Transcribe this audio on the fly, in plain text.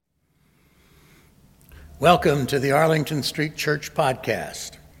Welcome to the Arlington Street Church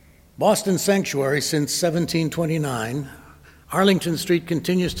Podcast. Boston Sanctuary since 1729, Arlington Street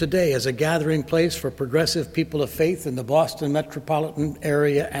continues today as a gathering place for progressive people of faith in the Boston metropolitan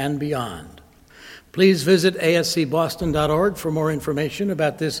area and beyond. Please visit ascboston.org for more information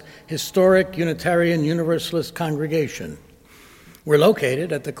about this historic Unitarian Universalist congregation. We're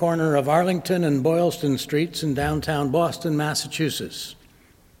located at the corner of Arlington and Boylston Streets in downtown Boston, Massachusetts.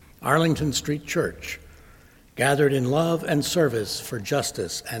 Arlington Street Church, gathered in love and service for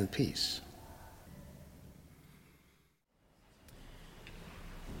justice and peace.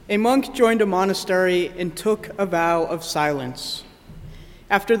 A monk joined a monastery and took a vow of silence.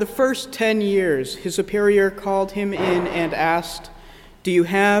 After the first 10 years, his superior called him in and asked, "Do you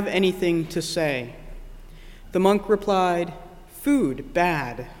have anything to say?" The monk replied, "Food,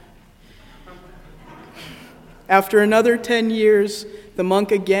 bad." After another 10 years, the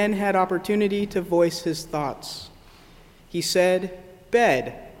monk again had opportunity to voice his thoughts. He said,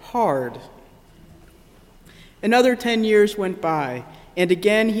 "Bed, hard." Another 10 years went by, and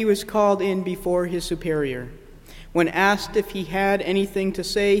again he was called in before his superior. When asked if he had anything to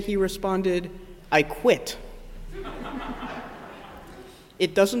say, he responded, "I quit."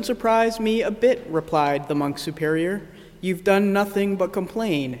 "It doesn't surprise me a bit," replied the monk superior. "You've done nothing but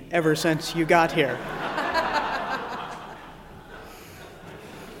complain ever since you got here."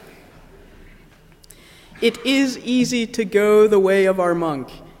 It is easy to go the way of our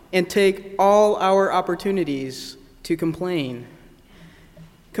monk and take all our opportunities to complain.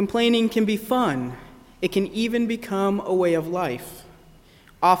 Complaining can be fun. It can even become a way of life.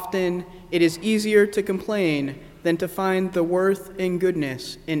 Often, it is easier to complain than to find the worth and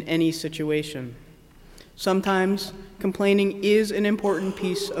goodness in any situation. Sometimes, complaining is an important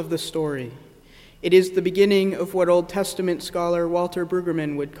piece of the story. It is the beginning of what Old Testament scholar Walter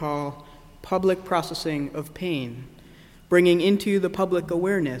Brueggemann would call public processing of pain, bringing into the public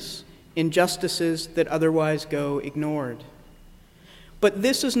awareness injustices that otherwise go ignored. But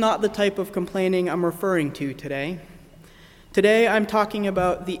this is not the type of complaining I'm referring to today. Today I'm talking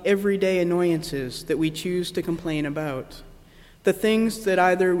about the everyday annoyances that we choose to complain about, the things that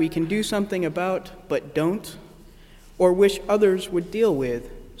either we can do something about but don't, or wish others would deal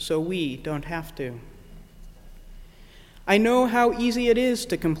with so we don't have to. I know how easy it is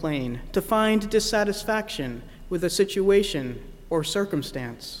to complain, to find dissatisfaction with a situation or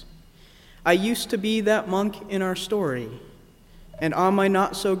circumstance. I used to be that monk in our story, and on my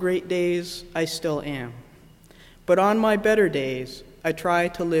not-so-great days, I still am. But on my better days, I try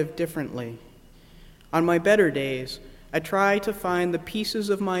to live differently. On my better days, I try to find the pieces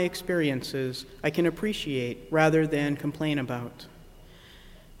of my experiences I can appreciate rather than complain about.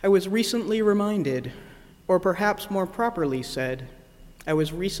 I was recently reminded, or perhaps more properly said, I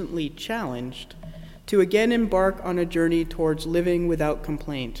was recently challenged to again embark on a journey towards living without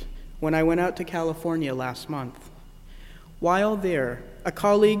complaint when I went out to California last month. While there, a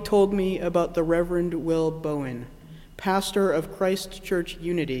colleague told me about the Reverend Will Bowen, pastor of Christ Church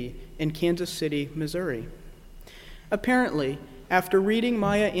Unity in Kansas City, Missouri. Apparently, after reading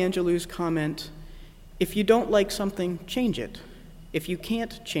Maya Angelou's comment, "If you don't like something, change it. If you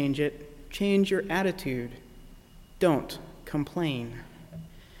can't change it, change your attitude. Don't complain."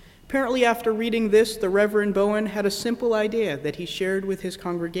 Apparently, after reading this, the Reverend Bowen had a simple idea that he shared with his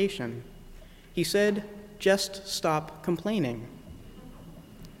congregation. He said, "Just stop complaining."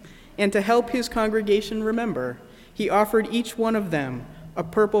 And to help his congregation remember, he offered each one of them a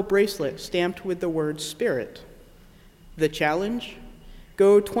purple bracelet stamped with the word Spirit. The challenge?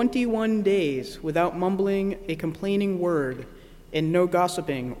 Go 21 days without mumbling a complaining word, and no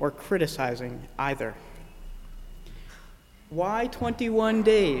gossiping or criticizing either. Why 21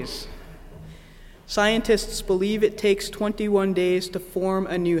 days? Scientists believe it takes 21 days to form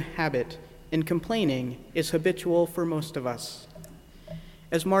a new habit, and complaining is habitual for most of us.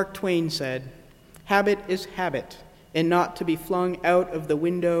 As Mark Twain said, "Habit is habit, and not to be flung out of the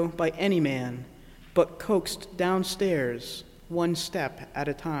window by any man, but coaxed downstairs, one step at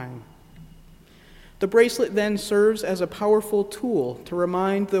a time." The bracelet then serves as a powerful tool to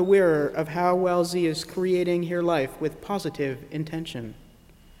remind the wearer of how well Z is creating her life with positive intention.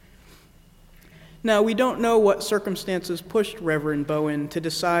 Now, we don't know what circumstances pushed Reverend Bowen to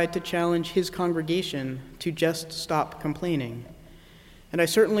decide to challenge his congregation to just stop complaining. And I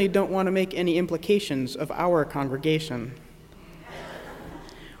certainly don't want to make any implications of our congregation.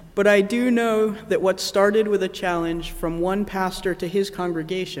 But I do know that what started with a challenge from one pastor to his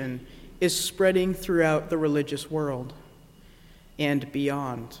congregation is spreading throughout the religious world and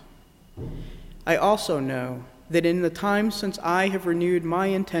beyond. I also know that in the time since I have renewed my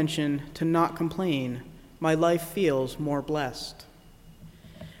intention to not complain, my life feels more blessed.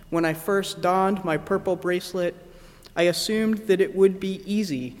 When I first donned my purple bracelet, I assumed that it would be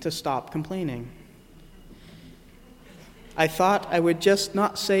easy to stop complaining. I thought I would just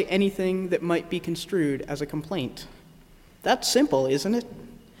not say anything that might be construed as a complaint. That's simple, isn't it?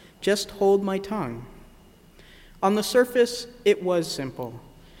 Just hold my tongue. On the surface, it was simple,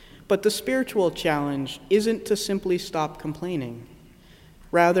 but the spiritual challenge isn't to simply stop complaining.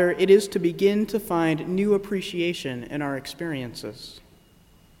 Rather, it is to begin to find new appreciation in our experiences.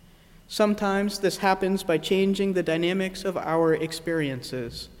 Sometimes this happens by changing the dynamics of our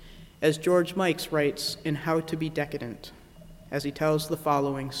experiences, as George Mikes writes in How to Be Decadent, as he tells the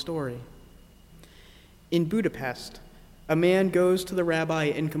following story. In Budapest, a man goes to the rabbi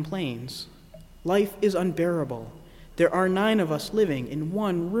and complains, "Life is unbearable. There are 9 of us living in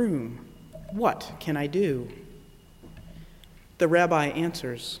one room. What can I do?" The rabbi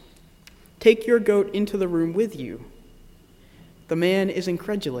answers, "Take your goat into the room with you." The man is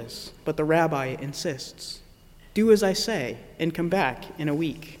incredulous, but the rabbi insists, "Do as I say and come back in a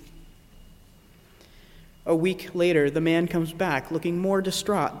week." A week later, the man comes back looking more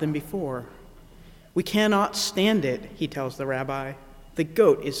distraught than before. "We cannot stand it," he tells the rabbi. "The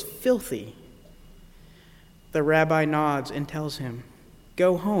goat is filthy." The rabbi nods and tells him,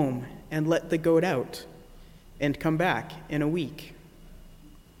 "Go home and let the goat out, and come back in a week."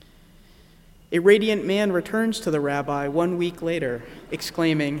 A radiant man returns to the rabbi 1 week later,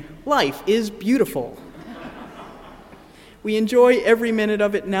 exclaiming, "Life is beautiful. We enjoy every minute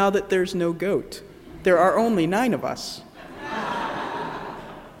of it now that there's no goat. There are only 9 of us."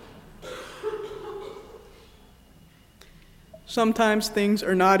 Sometimes things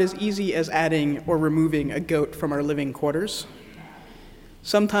are not as easy as adding or removing a goat from our living quarters.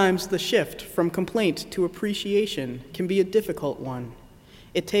 Sometimes the shift from complaint to appreciation can be a difficult one.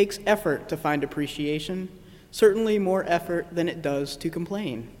 It takes effort to find appreciation, certainly more effort than it does to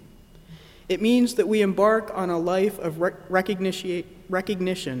complain. It means that we embark on a life of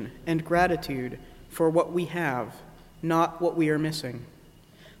recognition and gratitude for what we have, not what we are missing.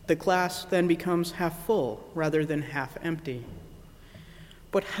 The glass then becomes half full rather than half empty.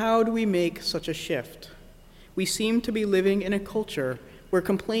 But how do we make such a shift? We seem to be living in a culture where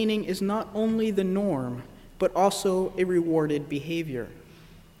complaining is not only the norm, but also a rewarded behavior.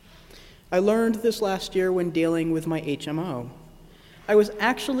 I learned this last year when dealing with my HMO. I was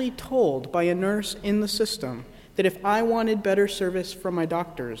actually told by a nurse in the system that if I wanted better service from my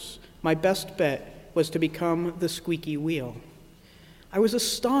doctors, my best bet was to become the squeaky wheel. I was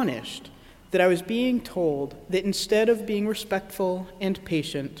astonished that I was being told that instead of being respectful and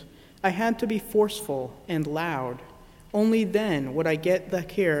patient, I had to be forceful and loud. Only then would I get the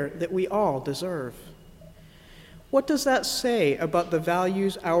care that we all deserve. What does that say about the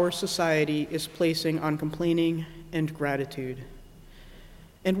values our society is placing on complaining and gratitude?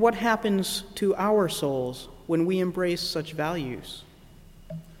 And what happens to our souls when we embrace such values?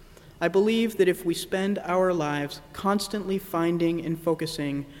 I believe that if we spend our lives constantly finding and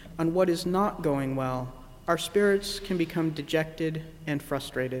focusing on what is not going well, our spirits can become dejected and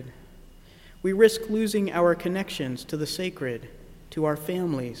frustrated. We risk losing our connections to the sacred, to our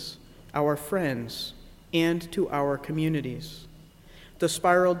families, our friends, and to our communities. The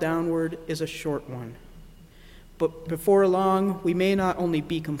spiral downward is a short one. But before long, we may not only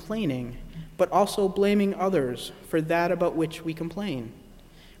be complaining, but also blaming others for that about which we complain.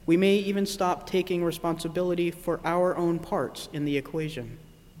 We may even stop taking responsibility for our own parts in the equation.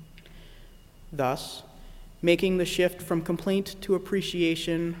 Thus, making the shift from complaint to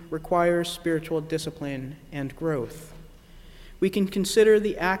appreciation requires spiritual discipline and growth. We can consider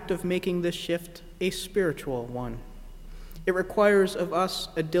the act of making this shift a spiritual one. It requires of us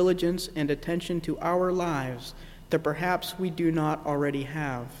a diligence and attention to our lives that perhaps we do not already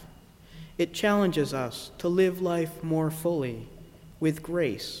have. It challenges us to live life more fully, with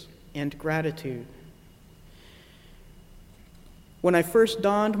grace and gratitude. When I first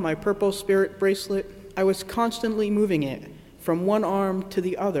donned my purple spirit bracelet, I was constantly moving it from one arm to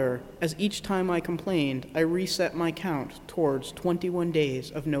the other as each time I complained, I reset my count towards 21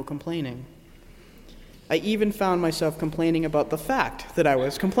 days of no complaining. I even found myself complaining about the fact that I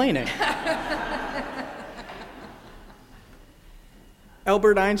was complaining.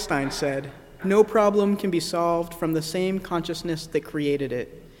 Albert Einstein said, "No problem can be solved from the same consciousness that created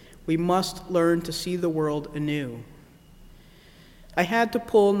it. We must learn to see the world anew." I had to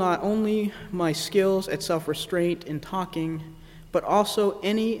pull not only my skills at self-restraint in talking, but also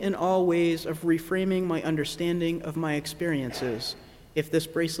any and all ways of reframing my understanding of my experiences if this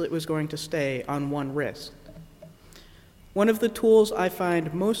bracelet was going to stay on one wrist. One of the tools I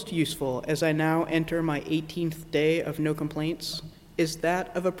find most useful as I now enter my 18th day of no complaints is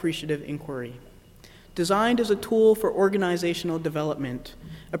that of appreciative inquiry. Designed as a tool for organizational development,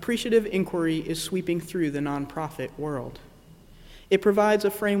 appreciative inquiry is sweeping through the nonprofit world. It provides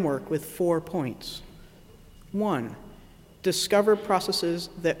a framework with 4 points. 1, discover processes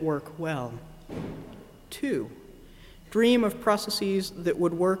that work well. 2, dream of processes that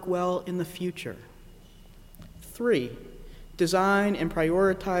would work well in the future. 3, design and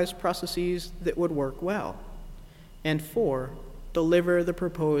prioritize processes that would work well. And 4, deliver the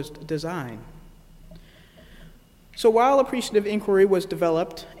proposed design. So while appreciative inquiry was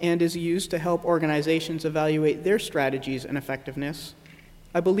developed and is used to help organizations evaluate their strategies and effectiveness,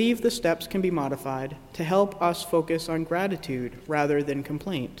 I believe the steps can be modified to help us focus on gratitude rather than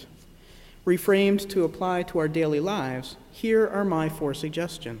complaint. Reframed to apply to our daily lives, here are my 4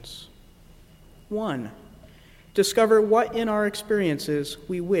 suggestions. 1, discover what in our experiences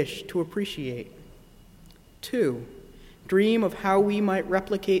we wish to appreciate. 2, dream of how we might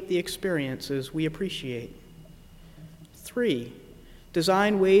replicate the experiences we appreciate. 3,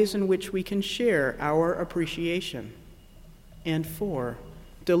 design ways in which we can share our appreciation. And 4,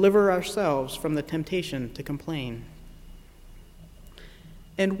 deliver ourselves from the temptation to complain.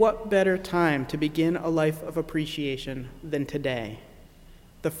 And what better time to begin a life of appreciation than today,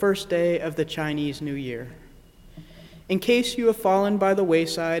 the first day of the Chinese New Year? In case you have fallen by the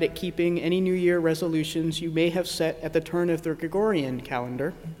wayside at keeping any New Year resolutions you may have set at the turn of the Gregorian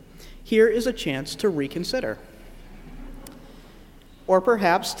calendar, here is a chance to reconsider. Or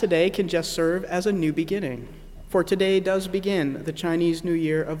perhaps today can just serve as a new beginning, for today does begin the Chinese New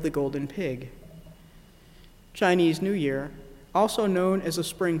Year of the Golden Pig. Chinese New Year, also known as a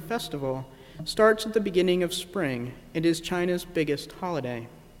Spring Festival, starts at the beginning of spring and is China's biggest holiday.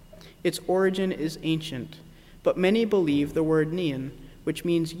 Its origin is ancient, but many believe the word Nian, which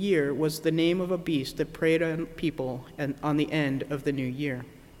means year, was the name of a beast that preyed on people on the end of the new year.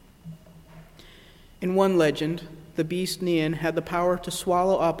 In one legend, the beast Nian had the power to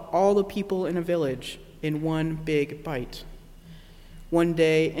swallow up all the people in a village in one big bite. One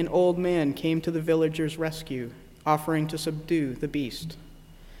day, an old man came to the villagers' rescue, offering to subdue the beast.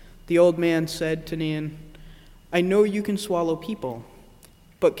 The old man said to Nian, "I know you can swallow people,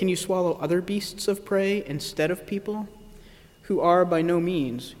 but can you swallow other beasts of prey instead of people, who are by no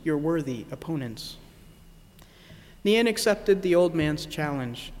means your worthy opponents?" Nian accepted the old man's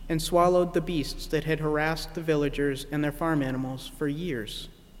challenge and swallowed the beasts that had harassed the villagers and their farm animals for years.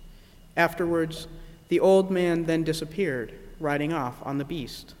 Afterwards, the old man then disappeared, riding off on the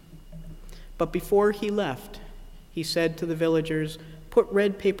beast. But before he left, he said to the villagers, "Put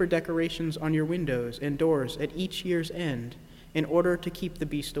red paper decorations on your windows and doors at each year's end in order to keep the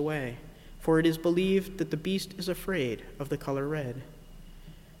beast away, for it is believed that the beast is afraid of the color red."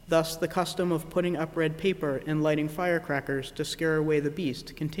 Thus, the custom of putting up red paper and lighting firecrackers to scare away the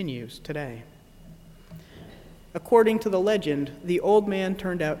beast continues today. According to the legend, the old man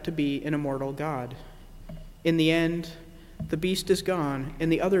turned out to be an immortal god. In the end, the beast is gone, and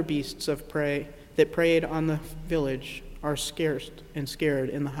the other beasts of prey that preyed on the village are scarce and scared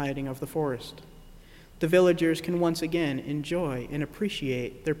in the hiding of the forest. The villagers can once again enjoy and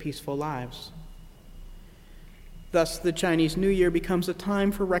appreciate their peaceful lives. Thus, the Chinese New Year becomes a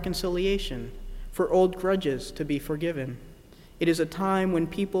time for reconciliation, for old grudges to be forgiven. It is a time when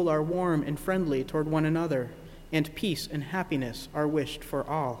people are warm and friendly toward one another, and peace and happiness are wished for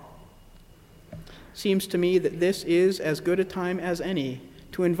all. Seems to me that this is as good a time as any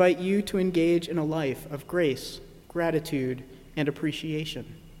to invite you to engage in a life of grace, gratitude, and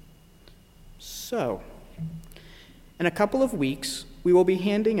appreciation. So, in a couple of weeks, we will be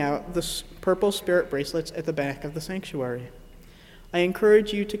handing out the purple spirit bracelets at the back of the sanctuary. I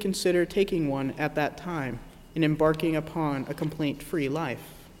encourage you to consider taking one at that time and embarking upon a complaint-free life.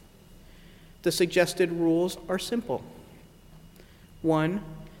 The suggested rules are simple. 1,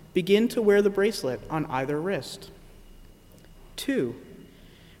 begin to wear the bracelet on either wrist. 2,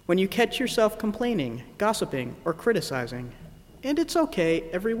 when you catch yourself complaining, gossiping, or criticizing, and it's okay,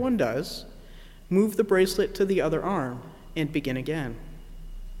 everyone does, move the bracelet to the other arm and begin again.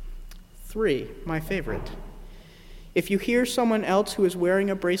 3, my favorite. If you hear someone else who is wearing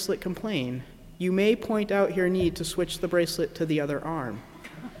a bracelet complain, you may point out your need to switch the bracelet to the other arm.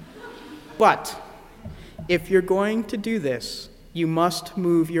 But if you're going to do this, you must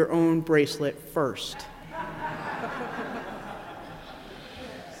move your own bracelet first.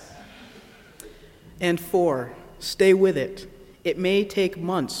 And 4, stay with it. It may take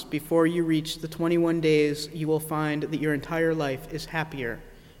months before you reach the 21 days you will find that your entire life is happier,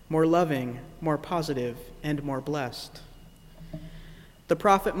 more loving, more positive, and more blessed. The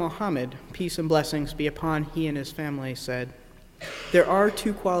Prophet Muhammad, peace and blessings be upon he and his family, said, "There are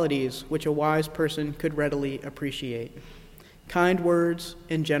two qualities which a wise person could readily appreciate: kind words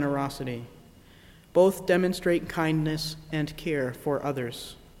and generosity. Both demonstrate kindness and care for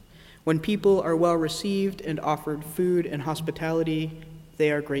others. When people are well received and offered food and hospitality, they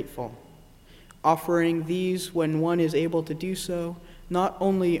are grateful. Offering these when one is able to do so not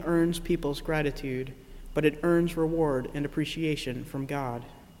only earns people's gratitude, but it earns reward and appreciation from God.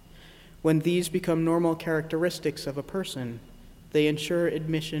 When these become normal characteristics of a person, they ensure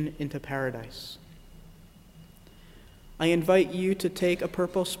admission into paradise." I invite you to take a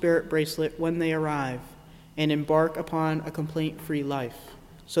Purple Spirit bracelet when they arrive and embark upon a complaint-free life,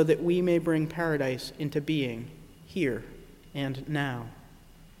 so that we may bring paradise into being here and now.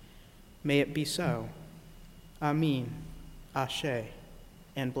 May it be so. Amin, Ashe,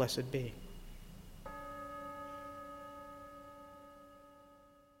 and blessed be.